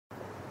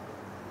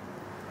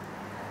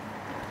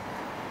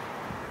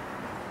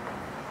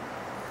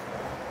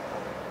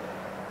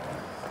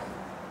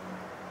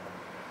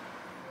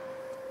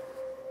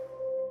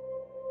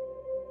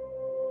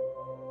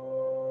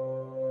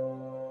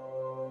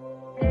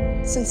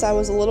Since I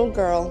was a little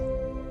girl,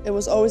 it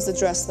was always the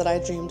dress that I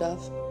dreamed of.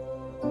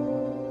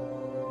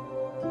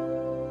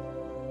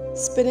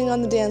 Spinning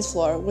on the dance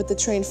floor with the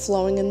train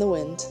flowing in the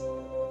wind.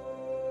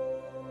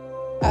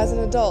 As an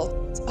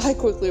adult, I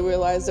quickly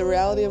realized the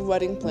reality of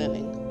wedding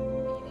planning.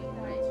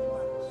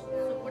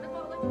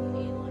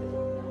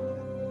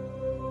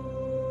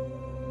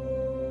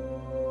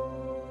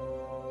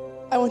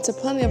 I went to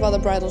plenty of other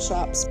bridal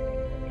shops,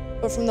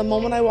 but from the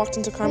moment I walked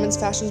into Carmen's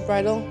Fashion's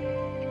bridal,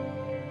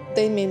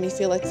 they made me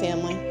feel like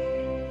family.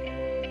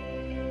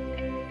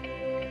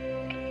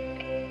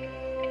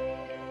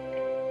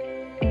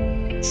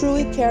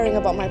 Truly caring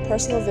about my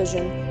personal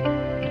vision,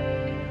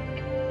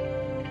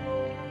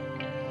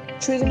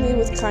 treating me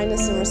with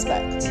kindness and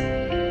respect.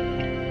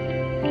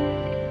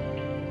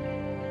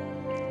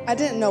 I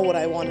didn't know what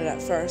I wanted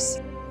at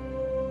first,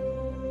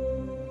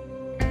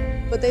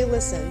 but they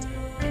listened,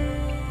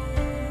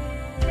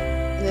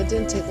 and it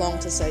didn't take long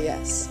to say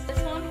yes. This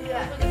one?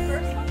 Yeah. For the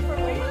first one? For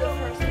the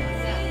first one,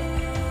 yeah.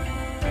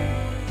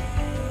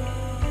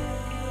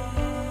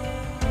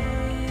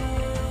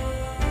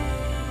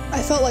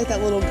 I felt like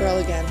that little girl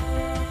again.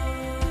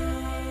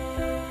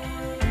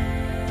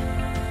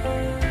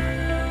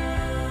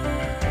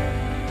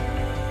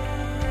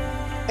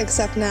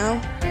 Except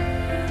now,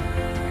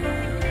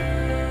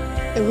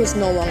 it was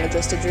no longer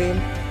just a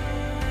dream.